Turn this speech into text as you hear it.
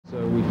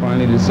We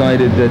finally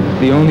decided that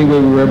the only way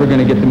we were ever going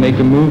to get to make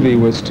a movie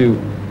was to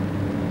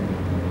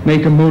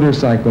make a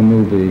motorcycle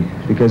movie,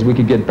 because we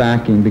could get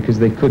backing, because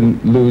they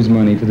couldn't lose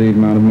money for the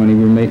amount of money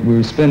we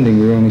were spending.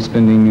 We were only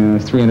spending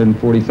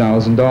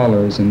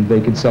 $340,000, and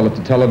they could sell it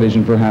to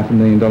television for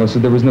 $500,000, so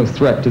there was no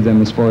threat to them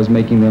as far as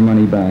making their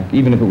money back,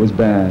 even if it was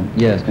bad.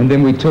 Yes. And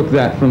then we took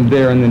that from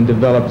there and then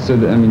developed so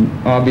that, I mean,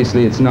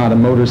 obviously it's not a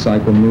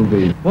motorcycle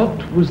movie.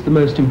 What was the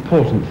most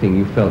important thing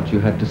you felt you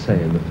had to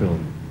say in the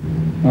film?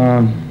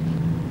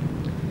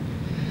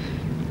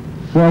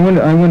 Well,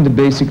 I wanted to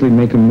basically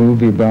make a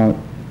movie about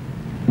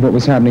what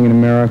was happening in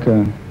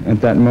America at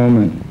that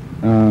moment.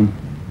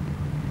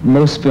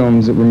 Most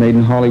films that were made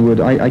in Hollywood,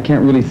 I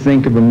can't really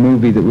think of a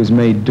movie that was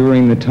made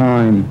during the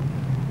time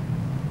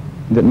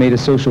that made a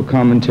social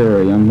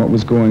commentary on what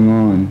was going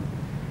on,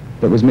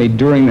 that was made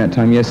during that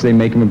time. Yes, they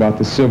make them about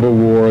the Civil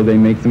War, they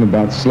make them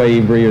about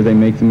slavery, or they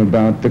make them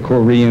about the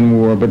Korean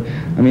War, but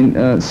I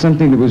mean,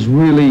 something that was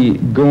really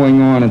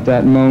going on at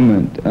that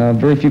moment.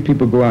 Very few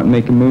people go out and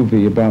make a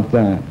movie about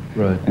that.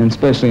 Right. And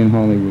especially in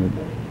Hollywood.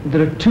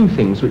 There are two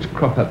things which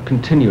crop up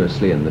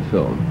continuously in the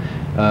film.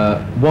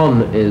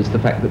 One is the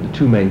fact that the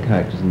two main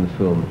characters in the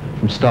film,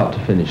 from start to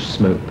finish,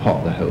 smoke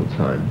pot the whole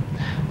time.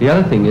 The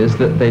other thing is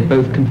that they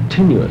both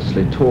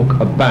continuously talk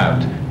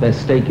about their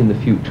stake in the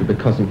future,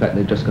 because in fact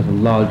they've just got a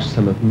large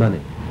sum of money.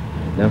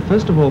 Now,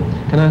 first of all,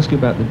 can I ask you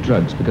about the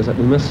drugs, because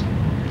we must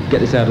get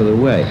this out of the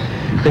way.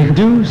 They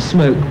do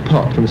smoke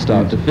pot from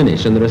start to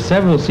finish, and there are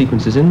several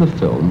sequences in the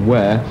film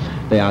where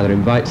they either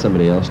invite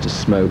somebody else to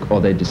smoke, or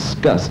they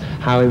discuss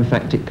how in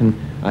fact it can,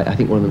 I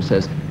think one of them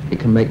says, it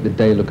can make the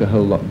day look a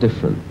whole lot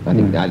different. I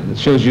think that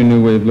shows you a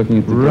new way of looking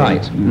at the day.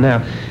 Right.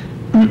 Now,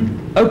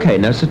 okay,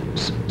 now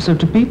so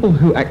to people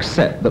who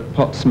accept that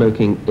pot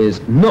smoking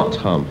is not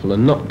harmful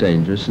and not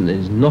dangerous and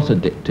is not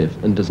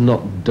addictive and does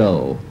not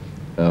dull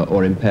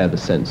or impair the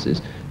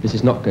senses, this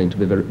is not going to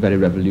be very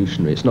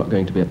revolutionary. It's not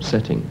going to be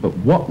upsetting. But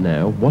what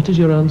now? What is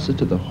your answer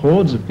to the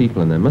hordes of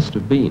people, and there must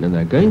have been, and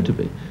there are going to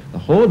be, the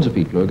hordes of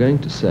people who are going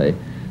to say,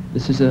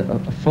 this is a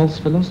false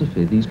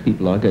philosophy. These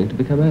people are going to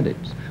become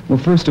addicts. Well,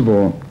 first of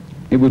all,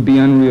 it would be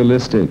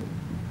unrealistic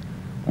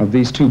of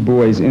these two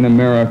boys in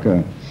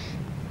America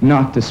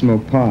not to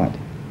smoke pot.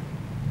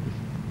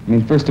 I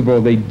mean, first of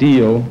all, they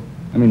deal,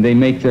 I mean, they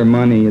make their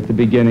money at the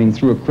beginning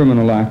through a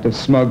criminal act of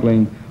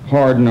smuggling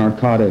hard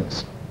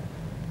narcotics.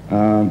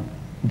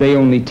 They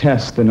only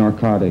test the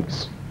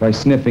narcotics by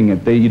sniffing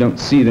it. You don't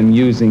see them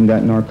using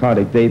that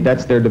narcotic.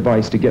 That's their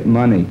device to get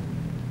money,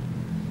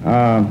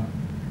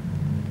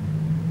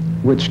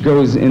 which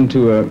goes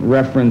into a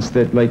reference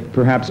that, like,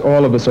 perhaps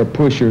all of us are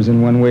pushers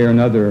in one way or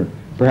another.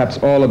 Perhaps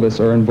all of us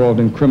are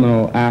involved in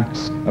criminal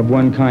acts of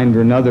one kind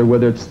or another,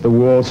 whether it's the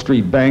Wall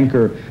Street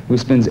banker who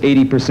spends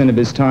 80% of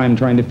his time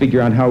trying to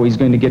figure out how he's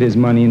going to get his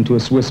money into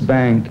a Swiss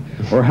bank,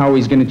 or how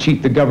he's going to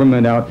cheat the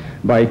government out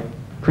by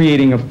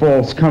creating a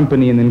false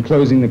company and then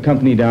closing the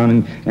company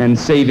down and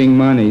saving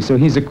money. So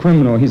he's a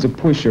criminal, he's a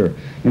pusher.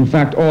 In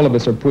fact, all of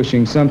us are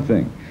pushing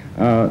something.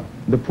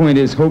 The point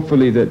is,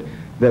 hopefully,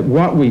 that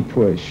what we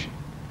push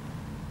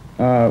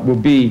will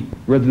be,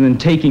 rather than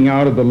taking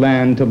out of the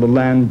land till the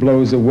land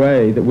blows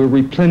away, that we're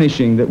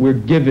replenishing, that we're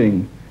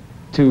giving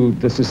to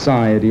the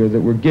society, or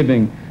that we're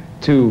giving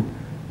to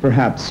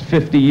perhaps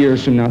 50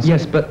 years from now.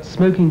 Yes, but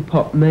smoking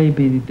pot may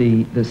be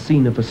the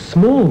scene of a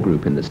small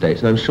group in the States,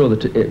 and I'm sure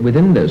that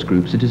within those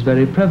groups it is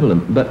very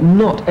prevalent, but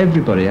not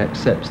everybody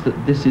accepts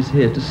that this is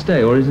here to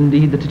stay, or is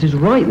indeed that it is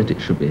right that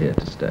it should be here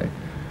to stay.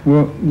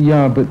 Well,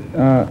 yeah, but,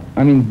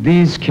 I mean,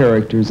 these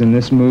characters in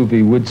this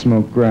movie would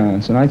smoke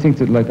grass, and I think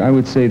that, like, I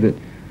would say that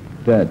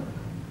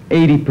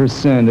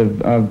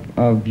 80%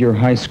 of your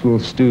high school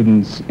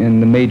students in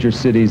the major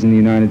cities in the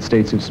United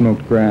States have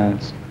smoked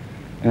grass.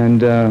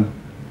 And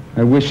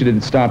I wish it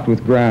had stopped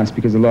with grass,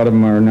 because a lot of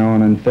them are now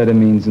on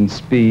amphetamines and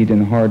speed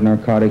and hard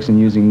narcotics and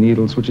using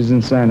needles, which is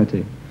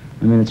insanity.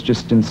 I mean, it's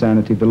just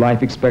insanity. The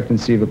life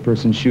expectancy of a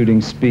person shooting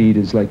speed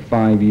is like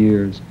 5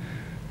 years.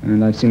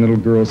 And I've seen little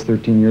girls,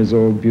 13 years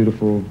old,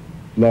 beautiful,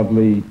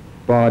 lovely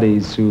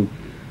bodies, who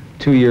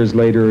 2 years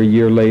later, a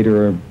year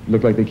later,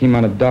 look like they came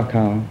out of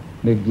Dachau.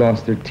 They've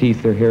lost their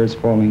teeth, their hair's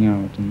falling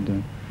out.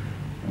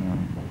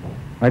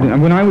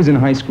 And when I was in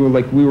high school,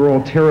 like, we were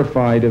all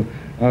terrified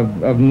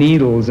of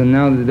needles, and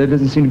now there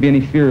doesn't seem to be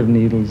any fear of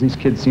needles. These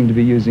kids seem to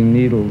be using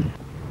needles.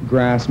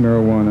 Grass,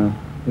 marijuana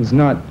is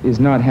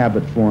not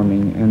habit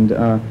forming, and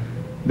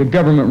the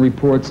government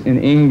reports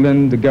in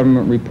England, the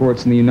government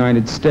reports in the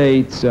United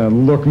States,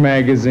 Look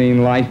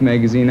magazine, Life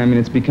magazine, I mean,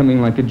 it's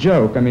becoming like a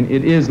joke. I mean,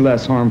 it is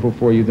less harmful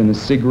for you than a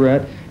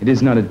cigarette. It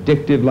is not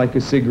addictive like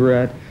a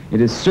cigarette.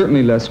 It is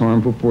certainly less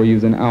harmful for you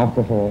than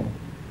alcohol.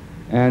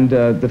 And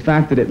the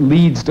fact that it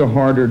leads to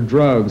harder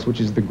drugs,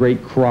 which is the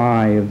great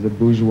cry of the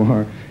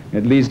bourgeois,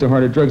 it leads to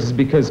harder drugs, is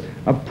because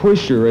a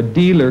pusher, a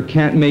dealer,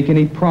 can't make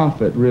any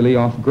profit really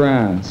off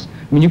grass.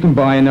 I mean, you can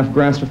buy enough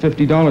grass for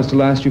 $50 to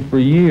last you for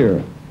a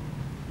year.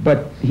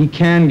 But he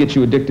can get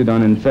you addicted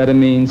on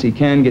amphetamines, he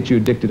can get you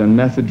addicted on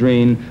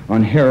methadone,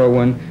 on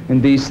heroin,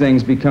 and these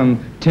things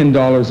become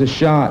 $10 a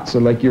shot. So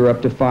like you're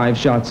up to 5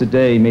 shots a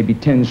day, maybe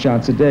 10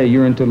 shots a day,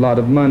 you're into a lot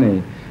of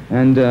money.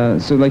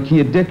 And so like he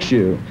addicts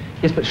you.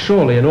 Yes, but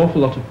surely an awful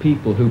lot of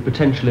people who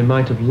potentially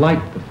might have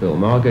liked the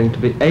film are going to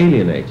be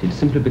alienated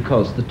simply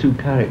because the two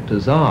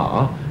characters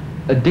are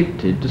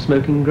addicted to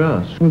smoking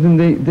grass. Well, then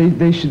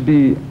they should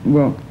be,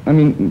 well, I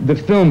mean, the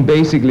film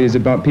basically is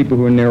about people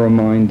who are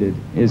narrow-minded,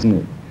 isn't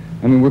it?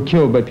 I mean, we're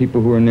killed by people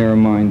who are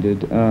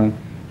narrow-minded.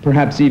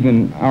 Perhaps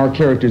even our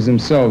characters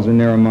themselves are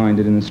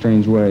narrow-minded in a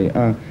strange way.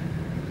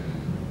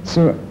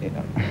 So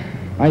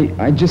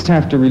I just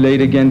have to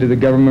relate again to the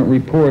government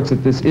reports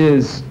that this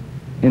is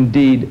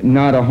indeed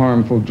not a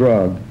harmful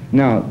drug.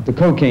 Now, the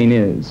cocaine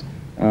is.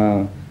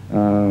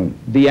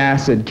 The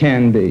acid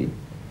can be.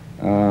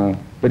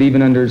 But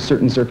even under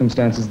certain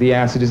circumstances, the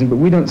acid isn't. But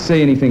we don't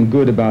say anything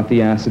good about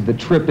the acid. The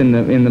trip in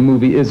the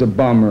movie is a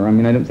bummer. I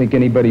mean, I don't think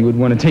anybody would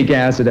want to take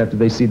acid after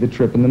they see the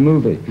trip in the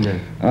movie.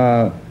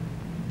 No.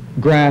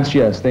 Grass,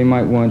 yes, they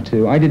might want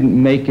to. I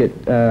didn't make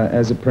it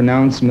as a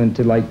pronouncement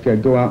to like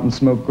go out and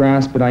smoke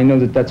grass, but I know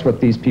that that's what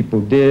these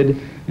people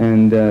did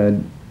and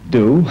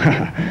do.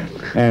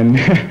 And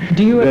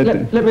do you?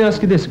 Let me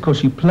ask you this. Of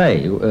course, you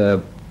play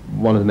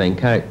one of the main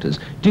characters.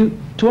 To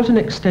what an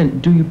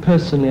extent do you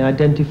personally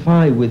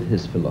identify with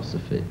his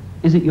philosophy?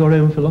 Is it your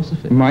own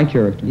philosophy? My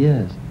character?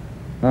 Yes.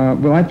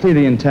 Well, I play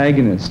the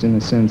antagonist, in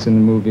a sense, in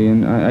the movie,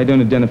 and I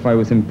don't identify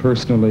with him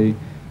personally.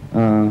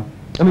 I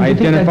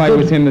identify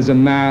with him as a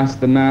mass,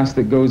 the mass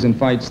that goes and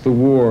fights the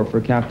war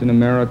for Captain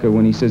America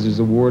when he says there's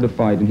a war to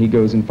fight, and he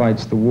goes and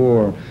fights the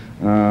war.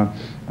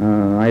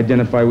 I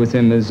identify with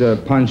him as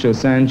Pancho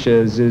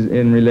Sanchez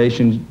in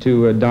relation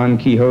to Don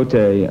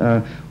Quixote,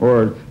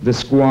 or the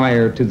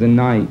squire to the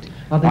knight.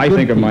 I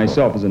think of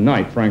myself as a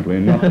knight, frankly,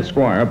 and not the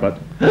squire, but...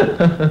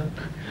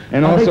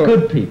 And are also, they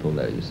good people,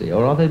 though, you see,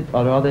 or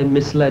are they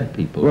misled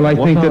people? Well, I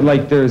think that,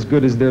 like, they're as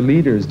good as their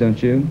leaders,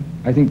 don't you?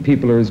 I think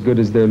people are as good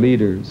as their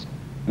leaders.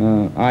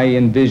 I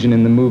envision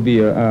in the movie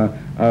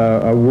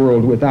a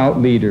world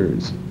without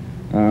leaders,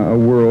 a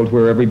world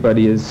where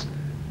everybody is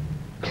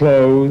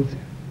clothed,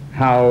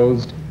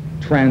 housed,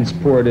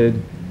 transported,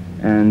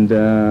 and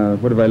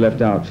what have I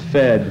left out?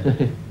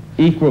 Fed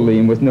equally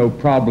and with no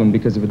problem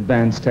because of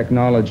advanced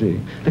technology.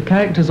 The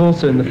characters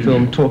also in the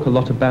film talk a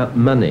lot about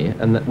money,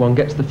 and that one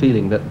gets the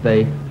feeling that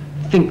they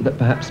think that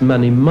perhaps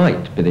money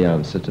might be the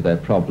answer to their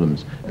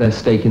problems, their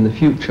stake in the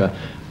future.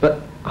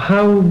 But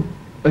how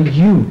are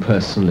you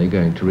personally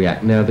going to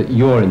react now that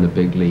you're in the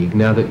big league,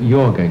 now that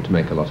you're going to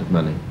make a lot of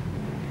money?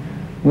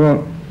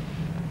 Well,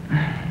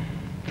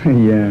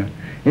 yeah,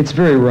 it's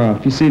very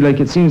rough. You see, like,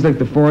 it seems like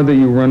the farther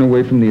you run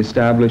away from the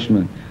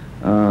establishment,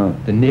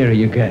 the nearer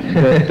you get.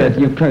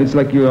 It's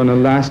like you're on an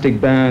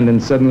elastic band,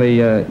 and suddenly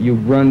you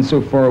run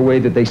so far away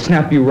that they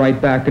snap you right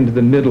back into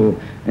the middle,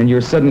 and you're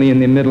suddenly in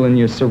the middle and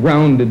you're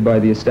surrounded by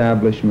the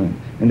establishment,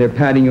 and they're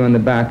patting you on the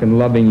back and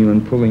loving you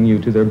and pulling you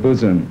to their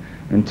bosom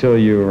until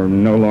you are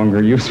no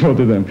longer useful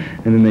to them,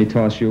 and then they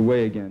toss you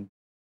away again.